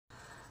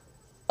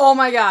Oh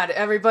my god,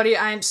 everybody,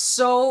 I am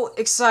so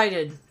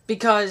excited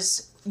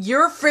because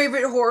your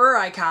favorite horror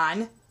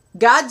icon,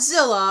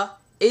 Godzilla,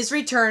 is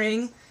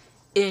returning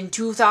in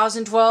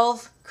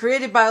 2012,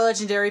 created by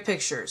Legendary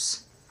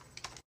Pictures.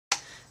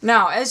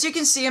 Now, as you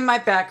can see in my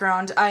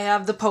background, I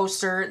have the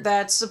poster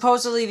that's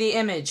supposedly the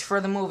image for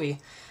the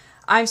movie.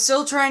 I'm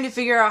still trying to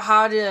figure out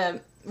how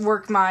to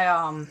work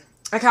my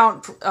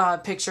account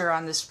picture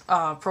on this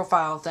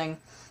profile thing.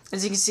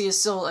 As you can see, it's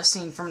still a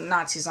scene from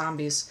Nazi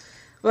zombies.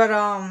 But,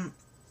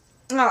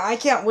 no, I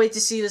can't wait to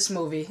see this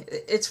movie.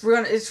 It's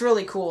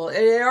really cool.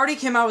 It already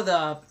came out with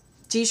a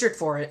t-shirt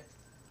for it.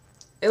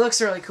 It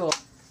looks really cool.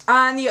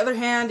 On the other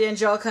hand,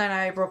 Angelica and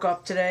I broke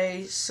up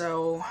today,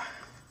 so,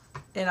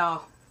 you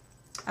know,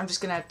 I'm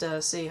just gonna have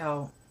to see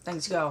how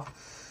things go.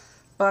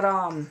 But,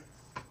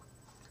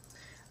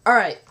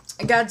 alright.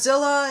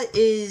 Godzilla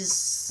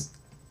is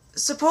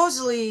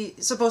supposedly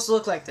supposed to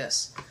look like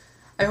this.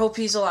 I hope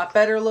he's a lot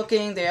better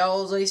looking. They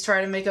always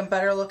try to make him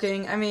better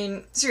looking. I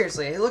mean,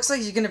 seriously, it looks like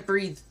he's gonna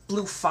breathe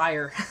blue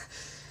fire.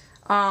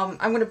 I'm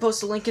gonna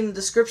post a link in the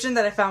description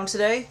that I found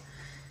today,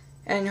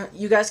 and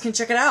you guys can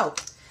check it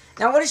out.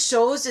 Now, what it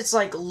shows, it's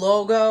like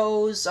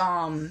logos,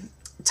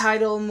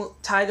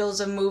 titles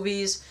of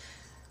movies.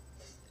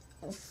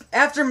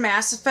 After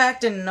Mass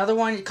Effect and another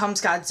one, it comes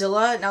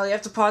Godzilla. Now, you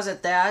have to pause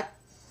at that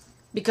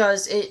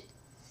because it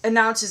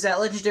announces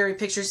that Legendary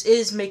Pictures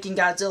is making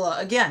Godzilla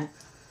again.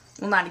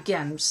 Well, not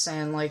again. I'm just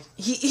saying, like,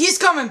 he's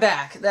coming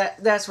back.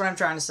 That's what I'm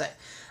trying to say.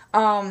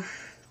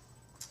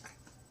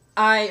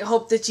 I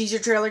hope the teaser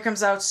trailer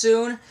comes out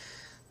soon,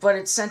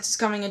 but since it's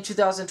coming in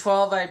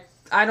 2012,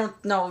 I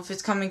don't know if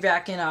it's coming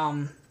back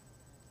in,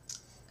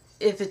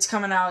 if it's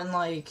coming out in,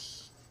 like,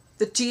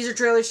 the teaser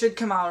trailer should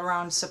come out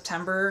around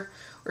September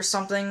or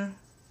something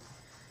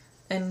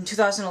in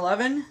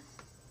 2011,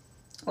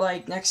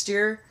 like, next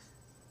year,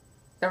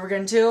 that we're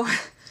getting to.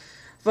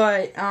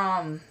 But,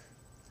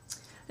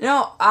 you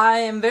know, I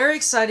am very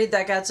excited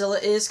that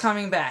Godzilla is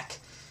coming back.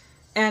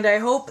 And I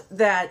hope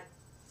that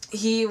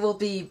he will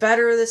be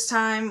better this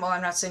time. Well,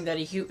 I'm not saying that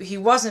he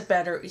wasn't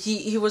better.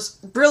 He was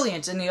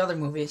brilliant in the other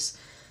movies.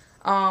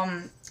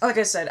 Like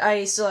I said,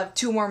 I still have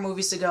 2 more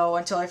movies to go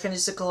until I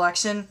finish the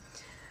collection.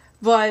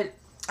 But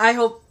I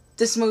hope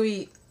this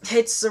movie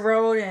hits the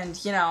road and,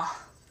 you know,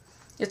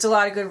 it's a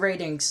lot of good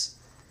ratings.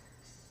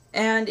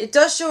 And it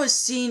does show a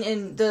scene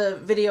in the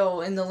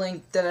video in the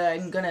link that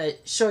I'm going to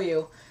show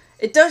you.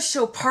 It does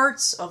show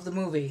parts of the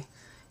movie.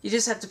 You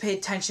just have to pay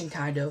attention,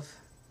 kind of.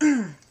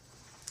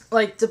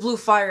 Like, the blue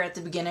fire at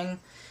the beginning,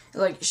 it,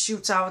 like,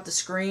 shoots out at the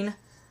screen.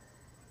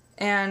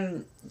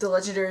 And the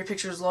Legendary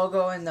Pictures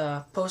logo and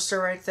the poster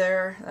right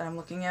there that I'm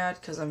looking at,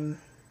 because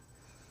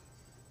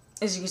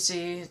as you can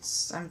see,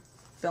 I'm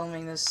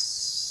filming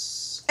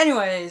this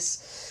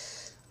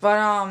anyways.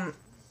 But,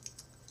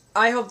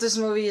 I hope this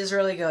movie is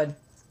really good.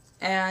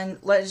 And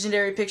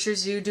Legendary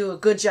Pictures, you do a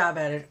good job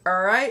at it.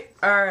 Alright?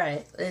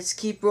 Alright. Let's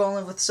keep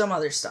rolling with some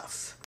other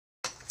stuff.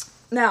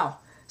 Now,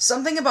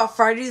 something about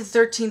Friday the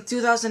 13th,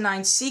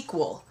 2009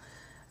 sequel.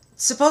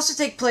 It's supposed to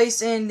take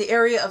place in the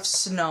area of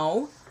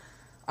snow.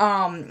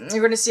 You're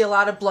going to see a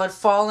lot of blood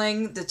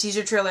falling. The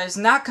teaser trailer has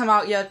not come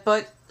out yet,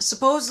 but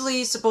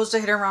supposedly supposed to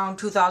hit around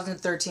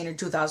 2013 or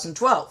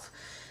 2012.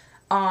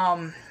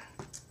 And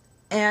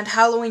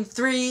Halloween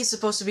 3 is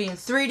supposed to be in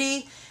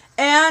 3D.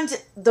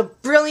 And the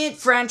brilliant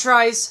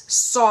franchise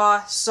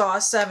Saw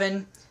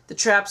 7, The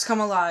Traps Come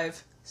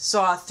Alive,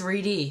 Saw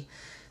 3D.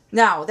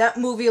 Now, that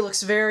movie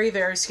looks very,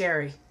 very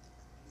scary.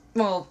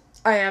 Well,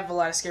 I have a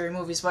lot of scary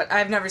movies, but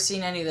I've never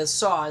seen any of the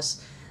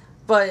Saws.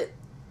 But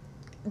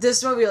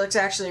this movie looks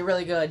actually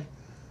really good.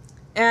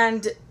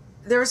 And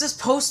there was this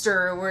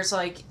poster where it's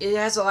like, it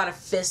has a lot of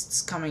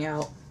fists coming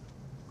out.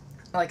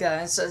 Like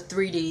it's a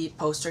 3D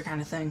poster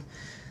kind of thing.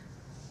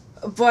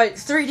 But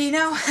 3D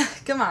now?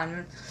 Come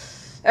on.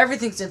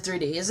 Everything's in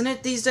 3D, isn't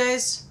it, these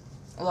days?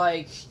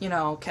 Like, you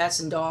know, Cats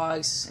and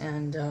Dogs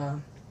and,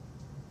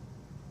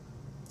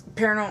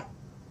 Paranormal...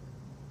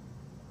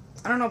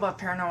 I don't know about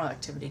Paranormal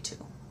Activity 2.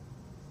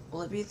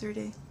 Will it be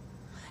 3D?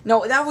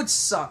 No, that would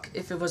suck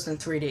if it was in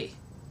 3D.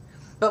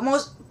 But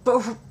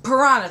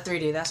Piranha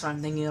 3D, that's what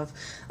I'm thinking of.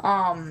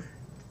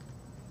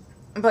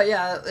 But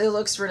yeah, it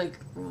looks really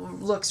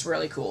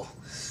cool.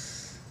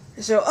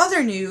 So,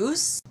 other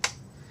news.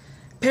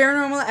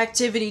 Paranormal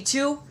Activity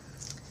 2.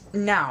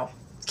 Now,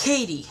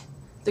 Katie,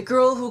 the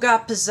girl who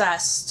got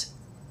possessed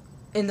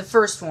in the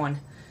first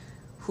one,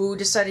 who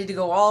decided to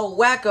go all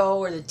wacko,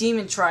 or the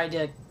demon tried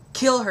to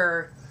kill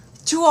her.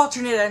 2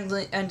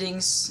 alternate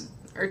endings,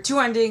 or 2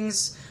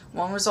 endings,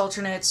 1 was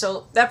alternate,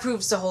 so that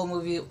proves the whole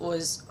movie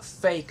was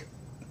fake.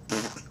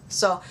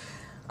 So,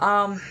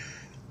 the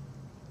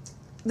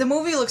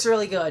movie looks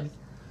really good.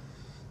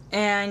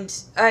 And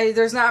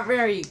there's not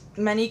very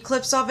many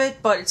clips of it,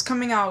 but it's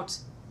coming out.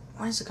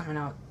 When is it coming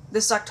out?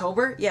 This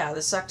October? Yeah,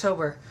 this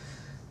October.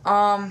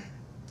 I'm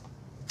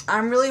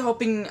really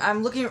looking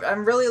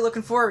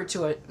forward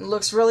to it. It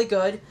looks really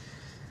good.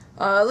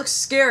 It looks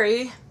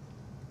scary,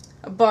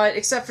 but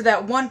except for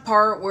that one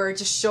part where it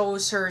just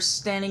shows her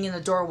standing in the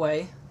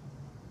doorway.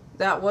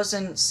 That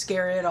wasn't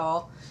scary at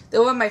all.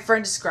 The way my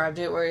friend described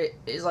it, where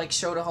it like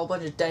showed a whole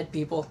bunch of dead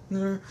people.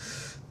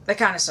 That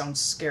kind of sounds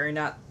scary,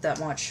 not that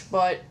much.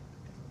 But,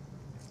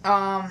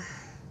 no,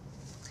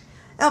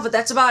 but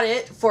that's about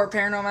it for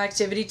Paranormal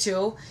Activity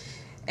 2.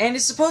 And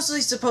it's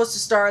supposedly supposed to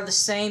star the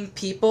same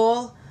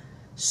people,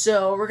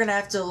 so we're gonna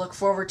have to look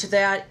forward to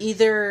that.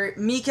 Either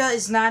Mika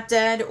is not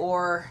dead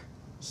or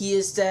he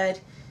is dead.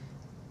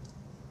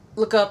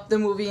 Look up the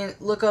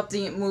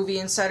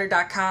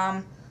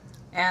movieinsider.com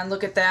and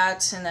look at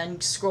that, and then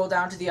scroll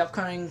down to the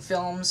upcoming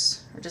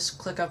films, or just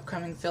click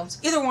upcoming films.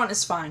 Either one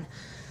is fine.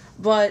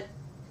 But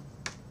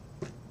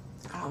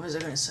what was I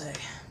gonna say?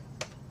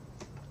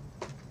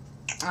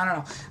 I don't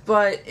know.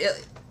 But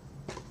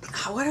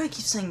why do I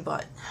keep saying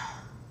but?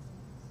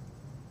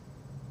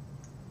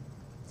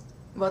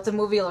 But the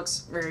movie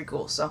looks very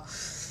cool, so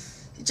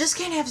you just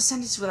can't have a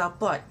sentence without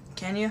but,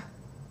 can you?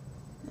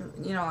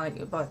 You know,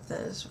 like, but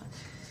this.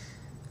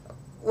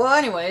 Well,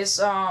 anyways,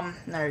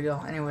 there you go.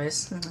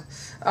 Anyways,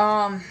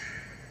 well,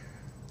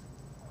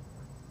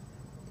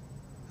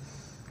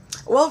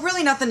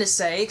 really nothing to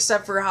say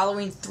except for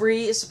Halloween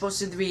 3 is supposed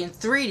to be in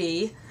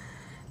 3D,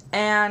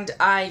 and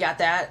I got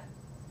that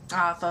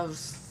off of,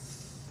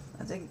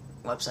 I think,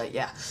 website,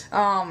 yeah.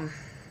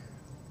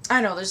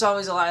 I know, there's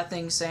always a lot of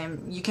things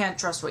saying you can't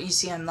trust what you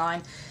see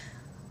online,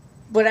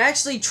 but I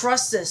actually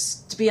trust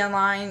this to be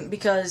online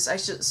because I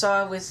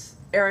saw it with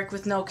Eric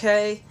with no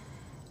K,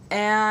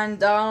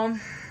 and,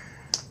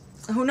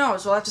 who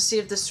knows, we'll have to see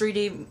if this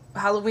 3D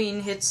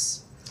Halloween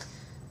hits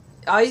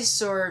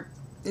ice or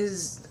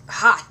is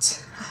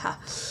hot.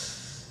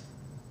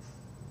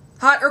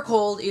 Hot or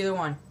cold, either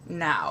one.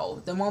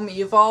 Now, the moment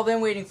you've all been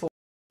waiting for.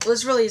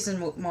 This really isn't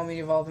the moment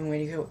you've all been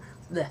waiting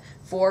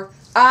for.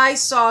 I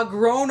saw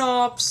Grown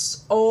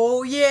Ups.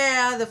 Oh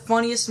yeah, the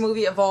funniest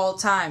movie of all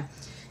time.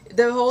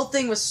 The whole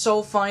thing was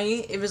so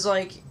funny. It was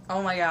like,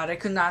 oh my god, I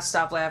could not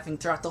stop laughing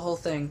throughout the whole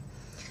thing.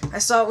 I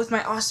saw it with my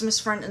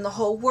awesomest friend in the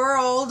whole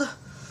world.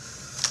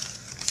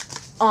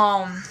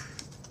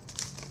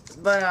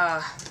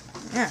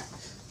 Yeah.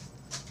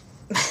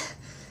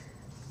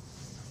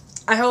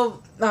 I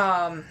hope,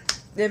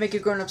 they make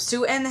it Grown Ups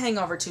 2, and The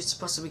Hangover 2 is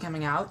supposed to be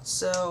coming out,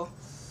 so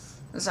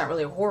it's not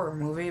really a horror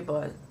movie,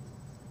 but,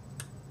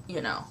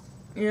 you know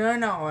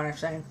what I'm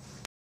saying.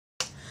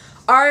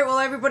 Alright, well,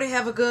 everybody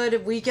have a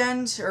good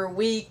weekend, or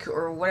week,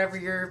 or whatever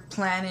you're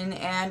planning,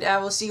 and I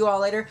will see you all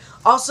later.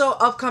 Also,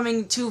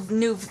 upcoming 3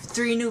 new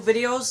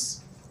videos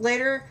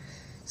later.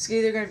 It's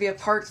either going to be a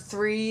part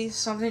 3,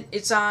 something.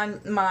 It's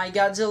on my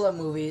Godzilla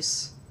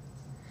movies.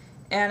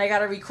 And I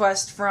got a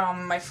request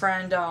from my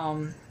friend,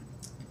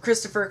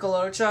 Christopher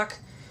Kolochuk,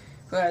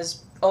 who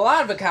has a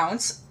lot of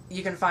accounts.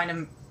 You can find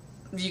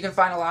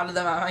a lot of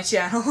them on my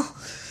channel.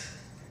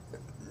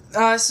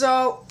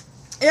 So,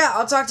 yeah,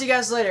 I'll talk to you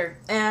guys later,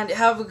 and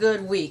have a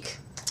good week.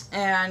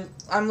 And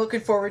I'm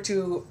looking forward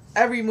to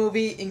every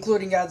movie,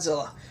 including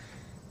Godzilla.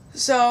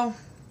 So,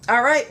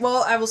 alright,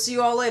 well, I will see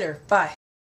you all later. Bye.